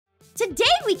Today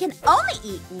we can only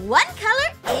eat one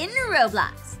color in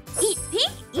Roblox. Eat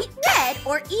pink, eat red,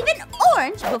 or even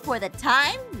orange before the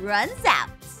time runs out.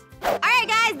 Alright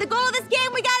guys, the goal of this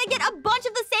game, we gotta get a bunch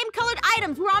of the same colored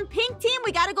items. We're on pink team,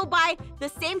 we gotta go buy the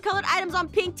same colored items on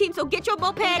pink team, so get your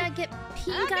moped. We gotta get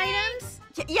pink items?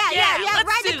 Yeah,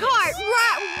 ride the cart.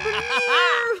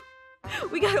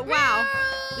 We got it. Wow.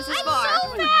 This is far.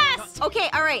 I'm so fast. Okay,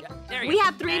 all right. We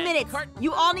have 3 minutes.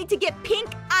 You all need to get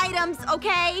pink items,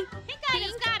 okay? Pink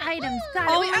items, got it.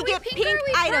 Only Wait, are get we pink or are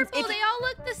we items. purple? They all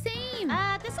look the same.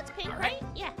 This looks pink, right?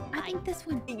 Yeah. I think this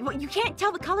one. You can't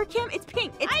tell the color, Kim. It's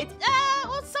pink.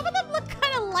 Well, some of them look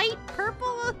kind of light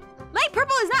purple. Light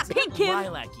purple is not pink, Kim.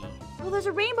 Lilac-y. Well, there's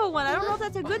a rainbow one. I don't know if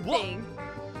that's a good thing.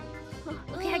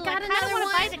 Okay, I got I another want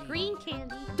one. to buy the green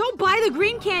candy. Don't buy the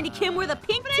green candy, Kim. We're the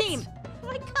pink team.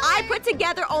 I put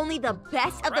together only the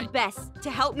best of the best to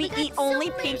help me eat only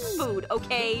pink food,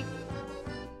 okay?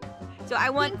 So I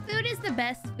want... Pink food is the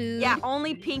best food. Yeah,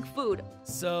 only pink food.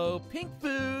 So, pink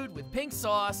food with pink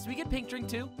sauce. Do we get pink drink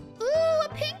too? Ooh, a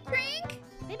pink drink?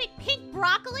 They make pink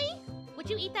broccoli. Would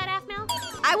you eat that, Aphmau?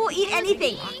 I will eat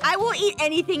anything. I will eat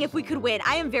anything if we could win.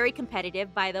 I am very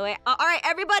competitive, by the way. All right,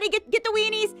 everybody, get the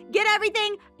weenies. Get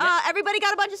everything. Everybody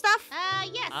got a bunch of stuff?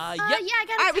 Yes. Yeah, I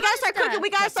got All right, we gotta start cooking. We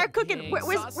gotta start cooking. Where's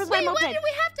my moped? When do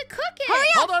we have to cook it? Hurry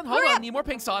up! Hold on. Need more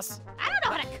pink sauce. I don't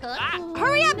know how to cook.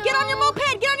 Hurry up! Get on your moped!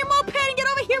 Get on your moped and get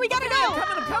over here. We gotta go.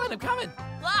 I'm coming.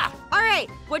 Ah! All right,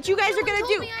 what you guys are gonna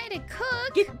do? Me I had to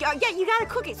cook. Yeah, you gotta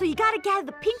cook it. So you gotta gather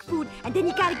the pink food, and then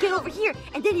you gotta get over here,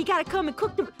 and then you gotta come and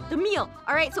cook the meal.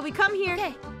 All right, so we come here.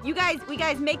 Okay. We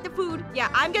guys make the food. Yeah,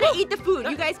 I'm gonna eat the food.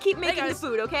 You guys keep making the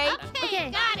food, okay?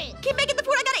 Okay. Got it. Keep making the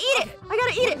food. I gotta eat it. I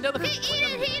gotta eat it. Another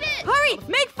Eat it. Hurry!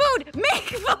 Make food! Make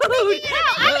food!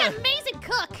 Wow, I'm an amazing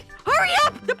cook. Hurry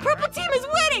up! The purple team is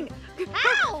winning!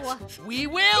 How? We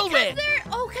will win.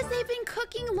 Because they've been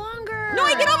cooking longer. No,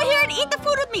 get over here and eat the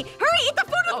food with me! Hurry, eat the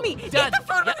food with me! Done. Eat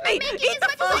the food with me! Eat the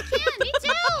food! Me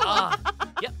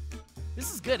too. Yep.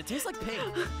 This is good. It tastes like pink.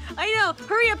 I know!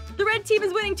 Hurry up! The red team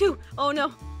is winning too! Oh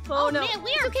no! Oh no! Man,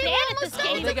 we are bad at this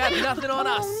game. They got nothing on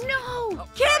us. Oh no.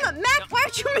 Kim! Mac, why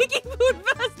aren't you making food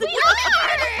fast? We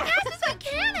are! Fast as I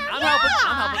can. I'm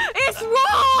helping. It's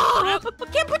wrong!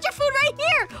 Kim, put your food right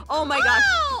here! Oh my gosh!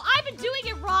 Oh, I've been doing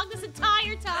it wrong this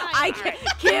entire time. I can't.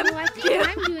 Kim! I think Kim!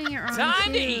 I'm doing it wrong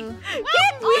Time to too. eat.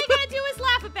 Well, all you gotta do is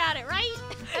laugh about it, right?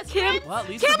 That's Kim! right. Well, at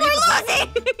least Kim, we're we're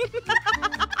people.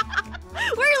 losing!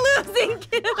 We're losing,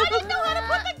 Kim! I didn't know how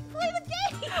to play the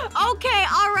game. Okay,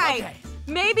 all right. Okay.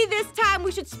 Maybe this time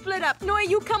we should split up. Noah,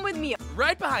 you come with me.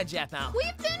 Right behind you, Aphmau.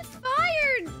 We've been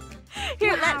fired.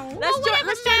 Here, Wow. let's join.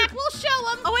 Let's join. Mac, we'll show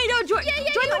them. Oh wait, no, join Yeah, the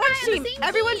you and I orange on the team. same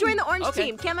Everyone team. join the orange Okay.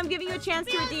 team. Kim, I'm giving you a chance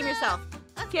to redeem yourself.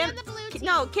 Let's Kim, be on the blue team.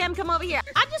 no, Kim, come over here.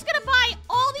 I'm just gonna buy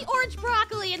all the orange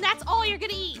broccoli, and that's all you're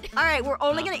gonna eat. All right, we're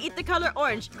only gonna eat the color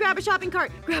orange. Grab a shopping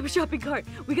cart. Grab a shopping cart.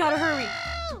 We gotta hurry.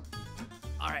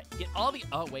 All right. Get all the.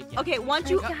 Oh wait. Yeah. Okay, once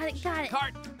you Got it.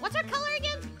 Cart. What's our color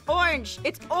again? orange.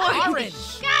 It's orange.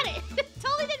 Orange. Got it.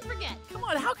 Totally didn't forget. Come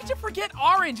on. How could you forget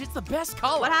orange? It's the best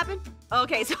color. What happened?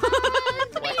 Okay, so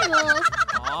Tomatoes.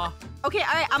 Aw. okay,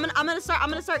 all right. I'm gonna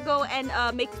start go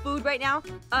and make food right now.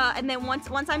 And then once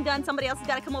I'm done, somebody else has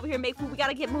gotta come over here and make food. We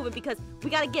gotta get moving because we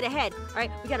gotta get ahead. All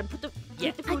right, we gotta put the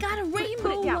Yeah. the food. I got a Put it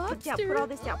rainbow down. lobster. Put all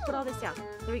this down. Put all this down.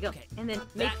 There we go. Okay. And then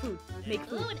make That- food. Make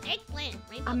Ooh, food. an eggplant.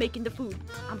 Rainbow. I'm making the food.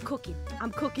 I'm cooking.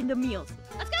 I'm cooking the meals.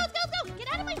 Let's go.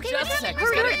 Get out of my Just a second.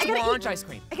 hurry, Gotta hurry, get I some gotta orange eat. ice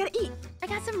cream. I gotta eat. I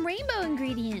got some rainbow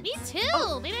ingredients. Me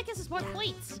too. Maybe that gives us more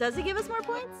points. Does it give us more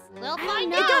points? We'll I don't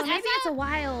find know. out. Maybe it's a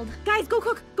wild. Guys, go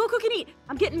cook. Go cook and eat.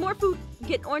 I'm getting more food. I'm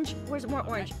getting orange. Where's more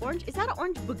orange? Orange? Is that an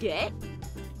orange baguette?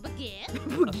 Baguette.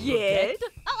 Baguette?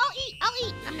 Oh, I'll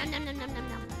eat. Nom, nom, nom, nom, nom, nom,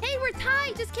 nom. Hey, we're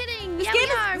tied. Just kidding. This Yeah, game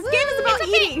we are. is about It's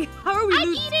okay. eating. How are we I'm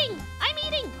losing? eating.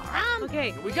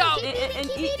 Okay. Here we go. And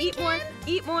eat more.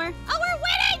 Eat more. Oh, we're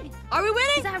winning. Are we Is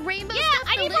winning? that rainbow Yeah, stuff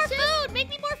I need more delicious? food. Make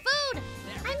me more food.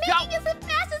 I'm Go. making it as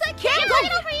fast as I Kim, can. go.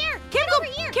 Get over here. Kim, Get go. over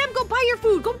here. Kim, go buy your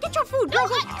food. Go get your food. No,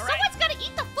 Go, go. someone's gotta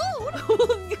eat the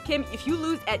food. Kim, if you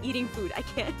lose at eating food, I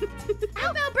can't.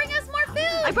 Aphmau, bring us more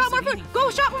food. I brought more food. Go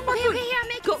shop for more Okay, food. okay, I'm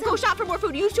making Go some. shop for more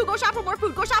food. You two go shop for more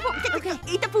food. Go shop for. Okay.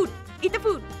 Eat the food. Eat the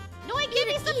food. No, give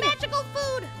me some magical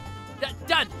food.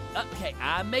 Done. Okay.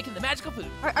 I'm making the magical food.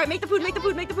 All right, make the food. Make the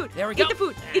food. Make the food. There we go. Eat the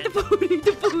food. Eat the food. Eat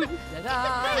the food.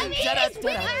 Ta-da, I'm eating.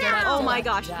 ta-da, Oh my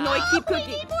gosh. ta-da. No, I keep We cooking.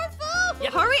 need more food.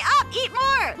 Yep. Hurry up. Eat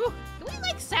more. Do we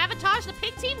like sabotage the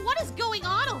pig team? What is going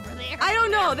on over there? I don't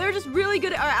know. They're just really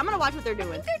good. All right, I'm gonna watch what they're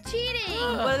doing. They're cheating.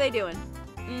 What are they doing?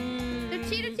 They're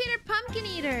cheater pumpkin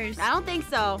eaters. I don't think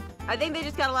so. I think they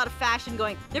just got a lot of fashion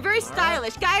going. They're very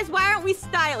stylish. Guys, why aren't we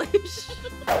stylish?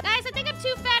 Guys, I think I'm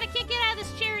too fat. I can't get out of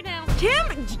this chair now.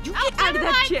 Kim, you get out of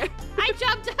that chair. I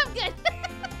jumped. I'm good.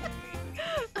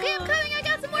 Okay, I'm coming. I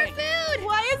got some more food.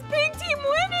 Why is pink team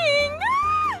winning?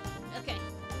 Okay.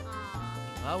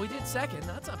 Well, we did second.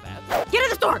 That's not bad. Get in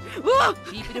the store. Whoa.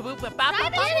 Driving's more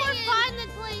fun than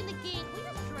playing the game. We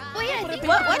just drive. Oh yeah, I What think a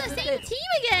we're big on difference the it same is. team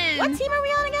again. What team are we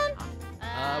on again?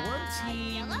 We're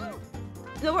team. Yellow?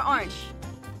 No, we're orange.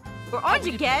 We're orange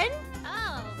we did- again?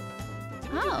 Oh.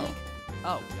 Did we do Oh. pink?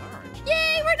 Oh, we are orange.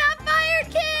 Yay, we're not fired,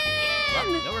 Kim!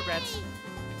 Well, no regrets.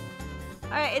 All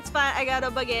right, it's fine. I got a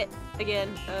baguette again.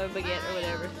 A baguette or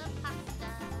whatever.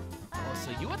 Oh,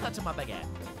 so you want that to my baguette?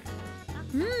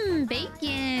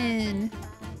 Bacon.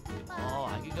 Oh,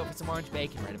 I could go for some orange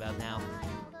bacon right about now.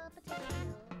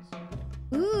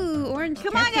 Ooh, orange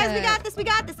Come on, guys. We ketchup. got this. We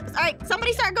got this. All right,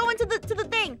 somebody start going to the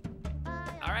thing.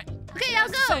 All right. Okay, I'll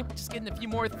go. Just getting a few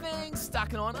more things,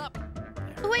 stocking on up.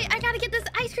 Oh, wait, I gotta get this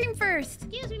ice cream first.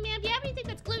 Excuse me, ma'am. Do you have anything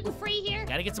that's gluten-free here?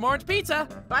 Gotta get some orange pizza.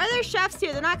 Why are there chefs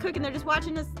here? They're not cooking. They're just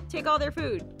watching us take all their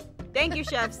food. Thank you,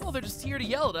 chefs. Well, they're just here to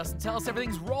yell at us and tell us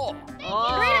everything's raw.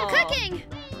 Oh. Great, I'm cooking.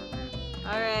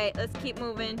 All right, let's keep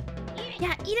moving.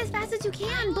 Yeah, eat as fast as you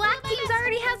can. Black teams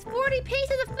already has 40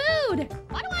 pieces of food.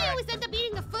 Why do I always end up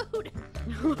eating the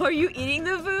food? Are you eating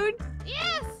the food?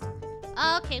 Yes.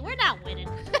 Okay, we're not winning.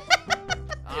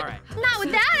 All right. Not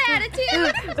with that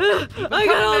attitude. I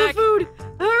got all the back. food.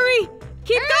 Hurry.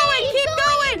 Keep going. Keep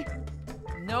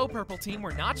going. No, purple team,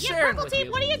 we're not Yeah, sharing purple with team,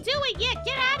 you. what are you doing? Yeah,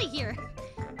 get out of here.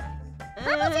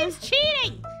 Purple team's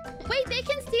cheating. Wait, they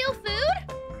can steal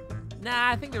food?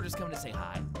 Nah, I think they're just coming to say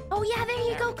hi. Oh, yeah, there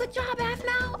you go. Good job,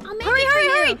 Aphmau. I'll make Hurry, it for hurry,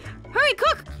 you. hurry. Hurry,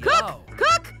 cook. Cook. Yo.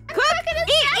 Cook. Cook.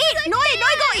 Eat. Noy,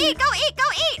 go eat. Go eat. Go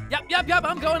eat. Yep,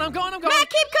 I'm going. Matt,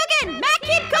 keep cooking. Matt,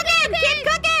 keep cooking. Keep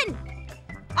cooking.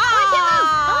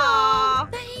 Oh,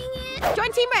 Aww. dang it.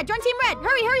 Join Team Red. Join Team Red.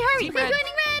 Hurry, hurry, hurry. Team We're Red.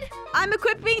 joining red. I'm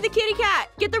equipping the kitty cat.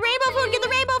 Get the rainbow food. Get the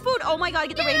rainbow food. Oh my god,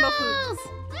 get the rainbow food. Noodles.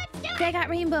 Okay, I got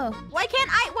rainbow. Why am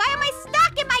I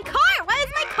stuck in my cart? Why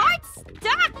is my cart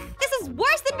stuck? This is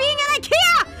worse than being in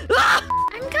IKEA. Ah!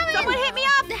 I'm coming. Someone hit me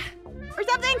up or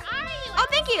something. Where are you? Oh,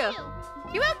 thank you.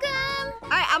 You're welcome. All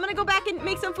right, I'm gonna go back and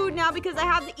make some food now because I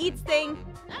have the eats thing.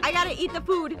 I gotta eat the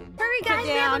food. Hurry, guys. We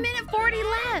have a down. minute 40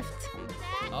 left.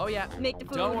 Oh, yeah. Make the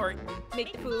food. Don't worry.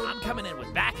 Make the food. I'm coming in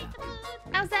with backup.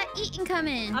 How's that eating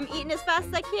coming? I'm eating as fast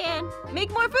as I can.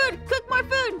 Make more food. Cook more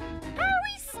food. How are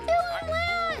we still on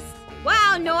last?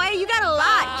 Wow, Noah, you got a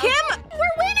lot. Kim,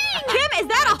 We're winning. Kim, is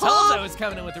that a Told you I hole? was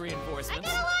coming in with the I reinforcements.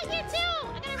 got a lot here too.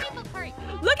 I got a rainbow cart.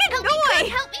 Look at Help me cook. Noah.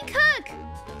 Help me cook.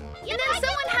 Yeah, And then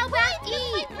someone help us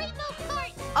eat. Rainbow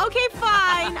cart. Okay,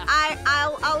 fine.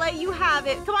 I'll let you have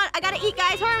it. Come on, I gotta eat,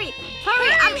 guys. Hurry, hurry.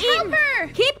 I'm Help eating. her.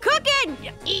 Keep cooking.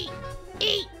 Eat.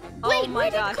 Oh Wait, my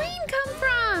where gosh. did green come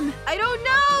from? I don't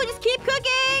know. Just keep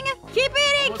cooking. Keep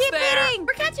eating. Almost Keep there. eating.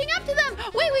 We're catching up to them.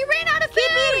 Wait, we ran out of Keep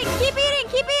food. eating. Keep eating.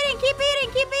 Keep eating. Keep eating.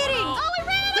 Keep eating. Oh.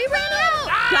 We ran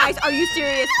out. Guys, are you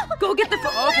serious? Go get the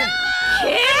food. Okay.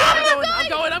 Kim. I'm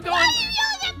going.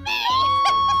 Yelling at me.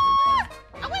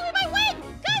 Oh wait, we might win.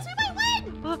 Guys, we might win.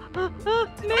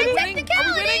 Maybe winning? Are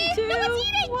we winning? 2, No one's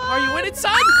eating. 1. Are you winning,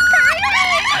 son?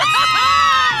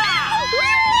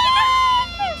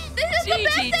 This is the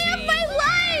best day of my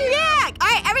life. Yeah. All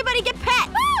right, everybody get pet.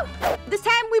 This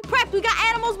time we prepped. We got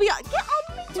animals. We got. Get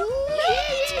on me.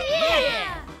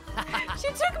 Yeah. She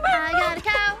took my. I got a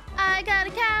cow. I got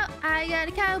a cow. I got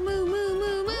a cow. Moo, moo,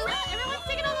 moo, moo. Everyone's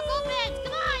taking all the gold pens.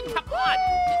 Come on. Come on.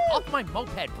 Get off my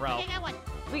moped, bro. Okay, I got one.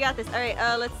 We got this. All right.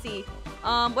 Let's see.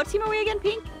 What team are we again?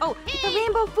 Pink. Oh, get the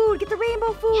rainbow food. Get the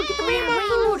rainbow food. Get the rainbow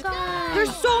food.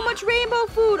 There's so much rainbow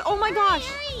food. Oh my gosh.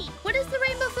 Hurry. What does the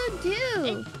rainbow food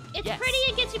do? It's Yes. pretty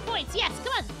and gets you points. Yes,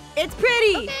 come on. It's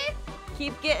pretty. Okay.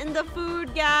 Keep getting the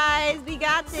food, guys. We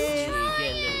got this. You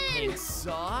get a little pink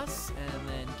sauce and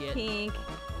then get Pink.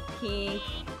 Pink.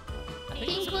 I think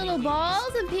Pink it's little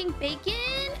balls and pink bacon.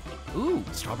 Ooh,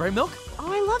 strawberry milk.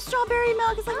 Oh, I love strawberry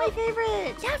milk. It's like my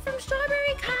favorite. Yeah, from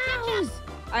strawberry cows.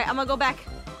 All right, I'm gonna go back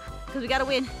because we gotta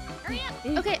win. Hurry up.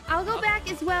 Okay, I'll go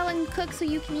back as well and cook so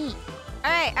you can eat.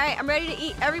 All right, I'm ready to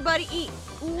eat. Everybody eat.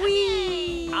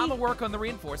 Wee. I'ma work on the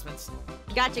reinforcements.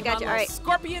 Gotcha. My All little right.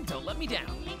 Scorpion, don't let me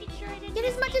down. Making sure I didn't. Get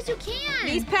as much as you can.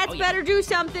 These pets Oh, yeah. better do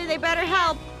something. They better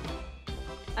help.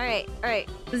 All right.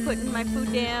 Putting my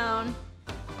food down.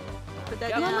 Put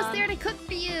that I'm down. almost there to cook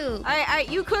for you. All right.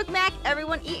 You cook, Mac.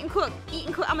 Everyone eat and cook. Eat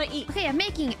and cook. I'm gonna eat. Okay, I'm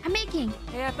making.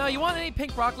 Hey, Aphmau, you want any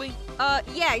pink broccoli?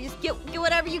 Yeah. Just get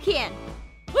whatever you can.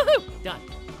 Woohoo! Done.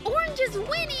 Orange is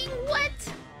winning. What?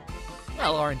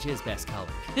 Well, orange is best color.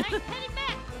 I'm heading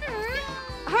back.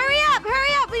 Hurry up.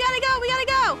 We gotta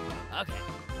go. Okay.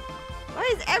 Why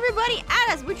is everybody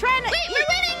at us? We're trying to Wait, eat. we're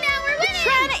winning now. We're We're winning.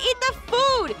 trying to eat the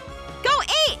food.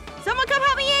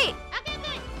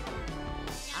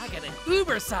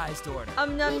 uber-sized order.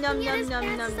 Num num Making it num as num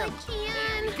fast num as I num.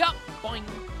 can. Go. Boing.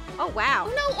 Oh wow.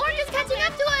 Oh no, Orange is catching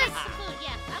up to us. Food,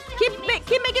 yeah. I'm gonna help Keep you make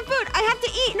keep making food. I have to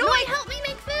eat. No, help me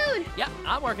make food. Yeah,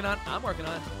 I'm working on it. I'm working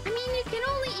on it. I mean, you can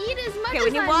only eat as much Okay, as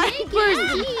we need I one make.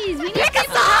 person. Jeez, we need Pick a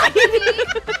people side. helping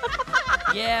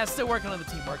me. Yeah, still working on the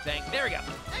teamwork thing. There we go.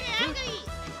 Okay, I'm gonna eat.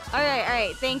 All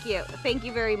right. Thank you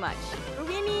very much. We're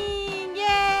winning!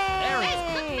 Yay! There we go.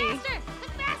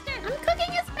 Cook faster. I'm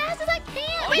cooking as fast as I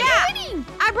can. Oh, Wait, yeah. we're winning.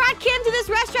 I brought Kim to this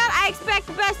restaurant. I expect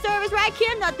the best service, right,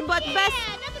 Kim? Nothing but the best.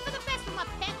 Yeah, nothing but the best for my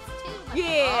pets, too. My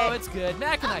Yeah. Oh, it's good.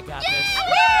 Mac and I got Yay! this.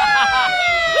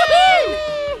 Woo!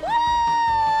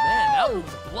 Man, that was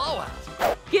a blowout.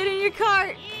 Get in your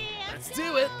cart. Yeah, Let's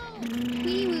do it.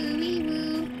 Wee woo, wee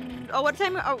woo. Oh, what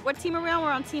team are we on?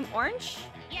 We're on Team Orange.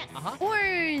 Yes. Uh-huh.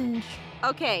 Orange.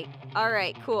 Okay. All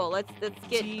right. Cool. Let's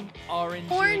get. Team Orange.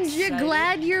 Orange, you're excited?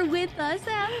 glad you're with us,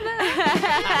 Aphmau.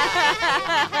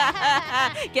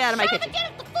 Get out of my kitchen.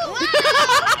 Get the food.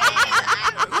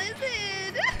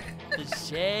 Listen. The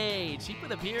shade. She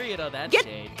put a period on that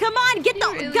shade. Come on, get You the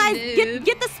really guys. do.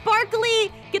 Get the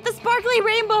sparkly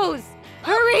rainbows.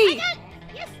 Hurry!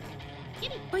 Yes. Give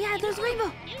me. Oh yeah, there's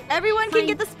rainbow. Everyone can Fine.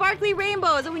 get the sparkly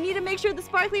rainbows, and we need to make sure the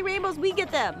sparkly rainbows we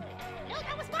get them. No,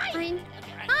 that was mine. Fine.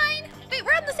 Fine. Wait,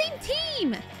 we're on the same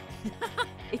team.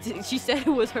 She said it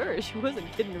was her. She wasn't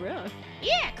kidding around.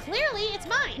 Yeah, clearly it's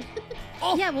mine.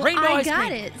 Oh, Yeah, well, rainbow I ice got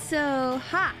cream. it. So,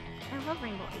 ha. I love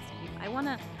rainbow ice cream. I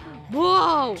wanna.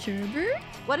 Whoa! Sherbert?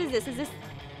 What is this? Is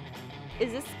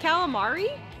this calamari?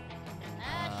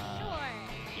 Sure.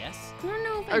 Yes. I don't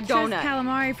know if Or I trust donut.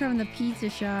 calamari from the pizza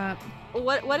shop.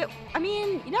 I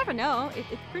mean, you never know. It's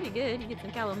pretty good. You get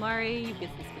some calamari, you get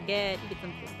some spaghetti, you get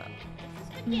some cool stuff.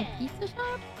 From the Yeah. pizza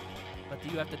shop? But do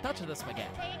you have to touch the spaghetti?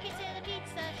 Take it to the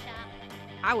pizza shop.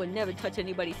 I would never touch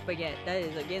anybody's spaghetti. That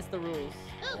is against the rules.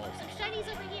 Ooh, some shinies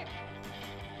over here.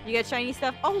 You got shiny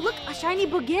stuff? Oh, look, a shiny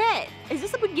baguette. Is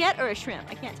this a baguette or a shrimp?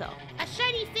 I can't tell. A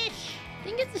shiny fish. I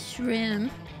think it's a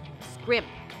shrimp. Scrimp.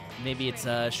 Maybe it's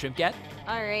a shrimp get?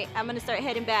 All right, I'm gonna start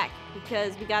heading back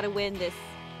because we gotta win this.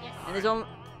 Yes. And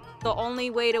the only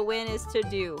way to win is to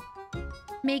do.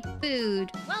 Make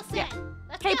food. Well said. Yeah.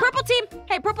 Let's Hey, go. purple team!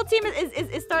 Hey, purple team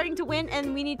is starting to win,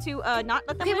 and we need to not let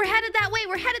them Okay, win. we're headed that way.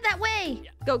 We're headed that way.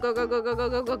 Go, go, go, go, go, go,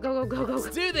 go, go, go, go, go, Let's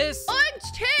go. do this!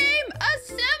 Orange team,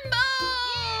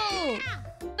 assemble!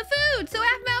 The food, so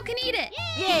Aphmau can eat it.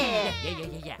 Yeah!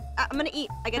 Yeah. I'm gonna eat.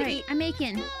 I gotta All right, eat. I'm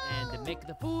making. And to make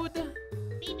the food,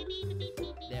 Beep, beep, beep, beep, beep,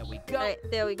 beep. there we All go. right,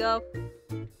 there we go.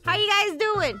 How you guys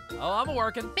doing? Oh, I'm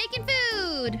working. Making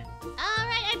food. All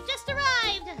right, I've just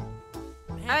arrived.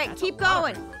 Man, All right, that's keep a lot of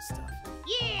going. rainbow stuff.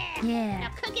 Yeah. Yeah. Now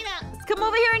cook it up. Let's come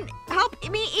over here and help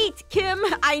me eat, Kim.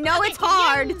 I know Okay, it's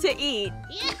hard yum. to eat.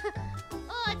 Yeah.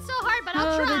 Oh, it's so hard, but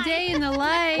I'll Oh, try. the day in the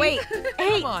life. Wait,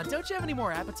 hey, Come on, don't you have any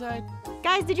more appetite?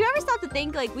 guys, did you ever stop to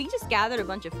think, like, we just gathered a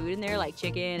bunch of food in there, like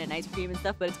chicken and ice cream and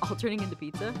stuff, but it's all turning into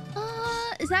pizza?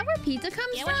 Is that where pizza comes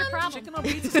Yeah, from? what's your problem? Chicken on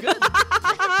pizza's good.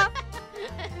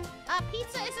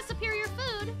 Pizza is a superior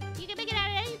food. You can make it out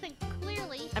of anything,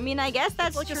 clearly. I mean, I guess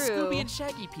that's It's like true. a Scooby and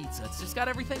Shaggy pizza. It's just got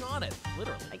everything on it,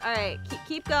 literally. All right,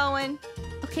 keep going.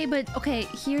 Okay, but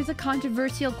here's a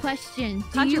controversial question.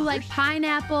 Do you like Controversial?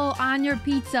 pineapple on your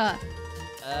pizza?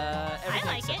 Everything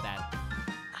like except it. that.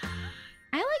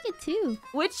 I like it too.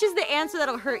 Which is the answer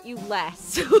that'll hurt you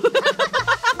less?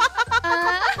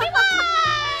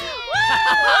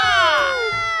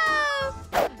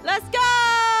 Let's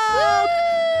go!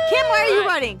 Kim, why are you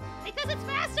running? Because it's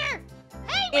faster.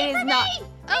 Hey, It wait is for not. me.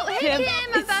 Oh, hey Kim, Kim,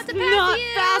 I'm about to it's pass not you.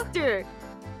 faster.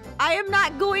 I am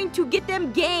not going to get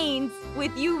them gains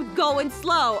with you going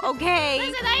slow, okay?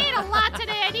 Listen, I ate a lot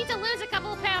today. I need to lose a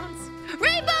couple of pounds.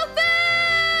 Rainbow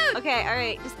food! Okay, all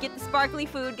right. Just get the sparkly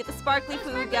food. Get the sparkly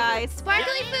food, guys.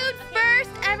 Sparkly food first.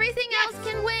 Everything else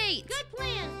can wait. Good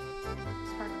plan.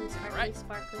 Sparkly, sparkly, Alright.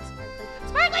 sparkly, sparkly.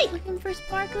 Sparkly! Looking for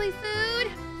sparkly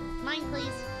food. Mine,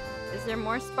 please. Is there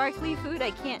more sparkly food?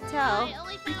 I can't tell. I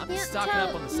only found I'm can't stocking tell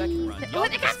up on the second run. either. Y'all Oh,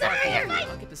 get it the got some right sparkle. here.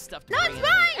 I'll get the stuff to No, bring it's in.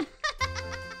 mine.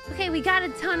 Okay, we got a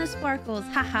ton of sparkles.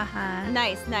 Ha ha ha.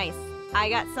 Nice, nice. I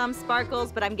got some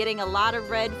sparkles, but I'm getting a lot of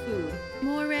red food.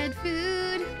 More red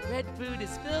food. Red food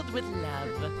is filled with love.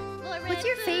 What's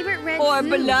your favorite red Or food?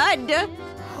 blood. Blood.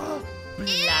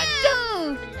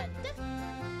 Ew.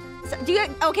 So, do you?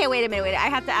 Okay, wait a minute. I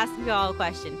have to ask you all a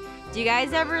question. Do you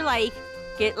guys ever like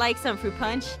get like some fruit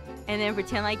punch and then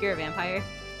pretend like you're a vampire?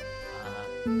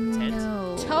 Tent?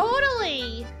 No.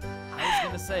 Totally. I was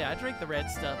gonna say, I drink the red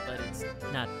stuff, but it's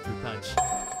not fruit punch.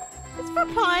 It's for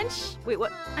punch. Wait,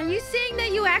 what? Are you saying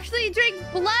that you actually drink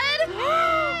blood?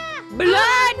 Blood!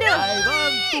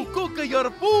 I want to cook your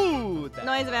food!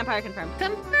 No, he's a vampire confirmed.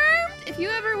 Confirmed? if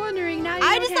you're ever wondering, now you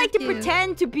I don't just have like to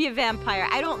pretend to be a vampire.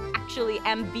 I don't actually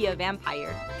be a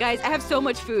vampire. Guys, I have so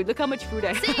much food. Look how much food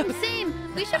I have. Same.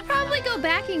 We should probably go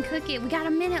back and cook it. We got a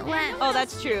minute left. Oh,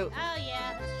 that's true. Oh,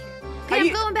 yeah, that's true. Okay,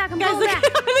 I'm going back. I'm Guys, going back.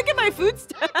 look at my food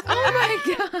stuff. Oh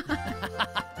my god.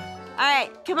 All right,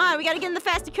 come on. We got to get in the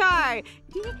faster car.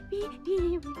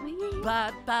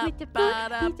 Ba, ba, With the ba,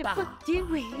 da, food, ba. Ba,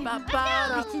 Ba, ba,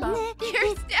 da, ba.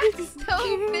 Your stack's so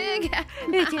big.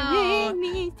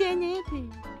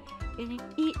 Gonna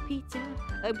eat pizza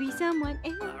or be someone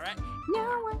else. All right. No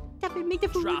one stop and make the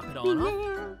food. Drop it on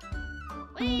now.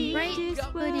 Wait. Right, Just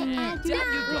just what putting I it do. Down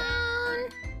you go. down.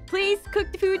 Please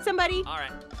cook the food, somebody. All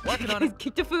right. Working on it.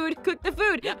 Cook the food. Cook the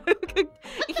food. Yep. Kim,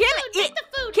 Make eat. the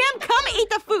food. Kim, come eat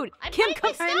the food. I'm Kim, putting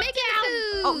come. my All right, make it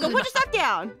food. Oh, go put your stuff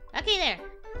down. Okay, there.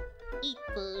 Eat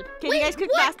food. Can you guys cook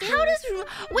what? faster? How does?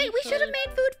 Wait, we should have made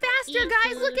food faster, Eat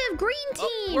guys. Look food. at green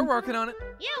Oh, team. we're working on it.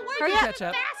 Yeah, Hurry we're up. doing Catch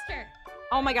up. faster.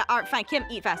 Oh my God. All right, fine. Kim,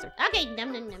 eat faster. Okay.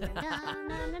 Nom, nom, nom, nom, nom,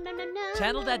 nom, nom, nom, nom,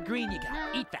 Channel that green you got. nom,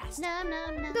 Eat fast. nom,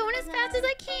 nom, nom, Going as fast as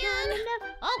I can. nom, nom.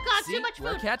 Oh God, See, too much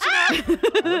we're food. catching Ah!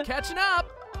 up. We're catching up.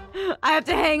 I have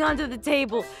to hang onto the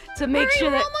table to make Hurry, sure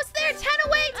we're that almost there. 10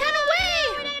 away. 10 We're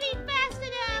away. not eating fast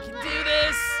enough. Can do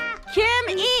this. Kim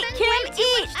eat. Spend Kim way too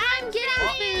eat. much time getting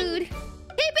food.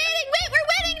 Keep eating. Wait, we're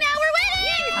winning now. We're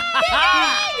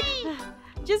winning.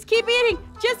 Just keep eating.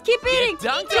 Just keep eating.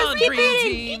 Get dunked Just on, keep green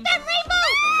eating. team. That rainbow.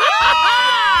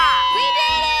 We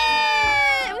did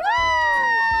it!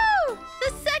 Woo!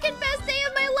 The second best day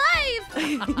of my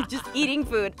life. Just eating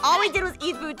food. All we did was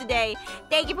eat food today.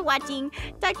 Thank you for watching.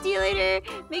 Talk to you later.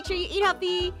 Make sure you eat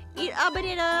healthy. Eat a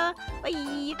banana.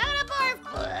 Bye. Out of our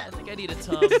food. I think I need a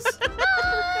Tums.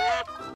 Bye.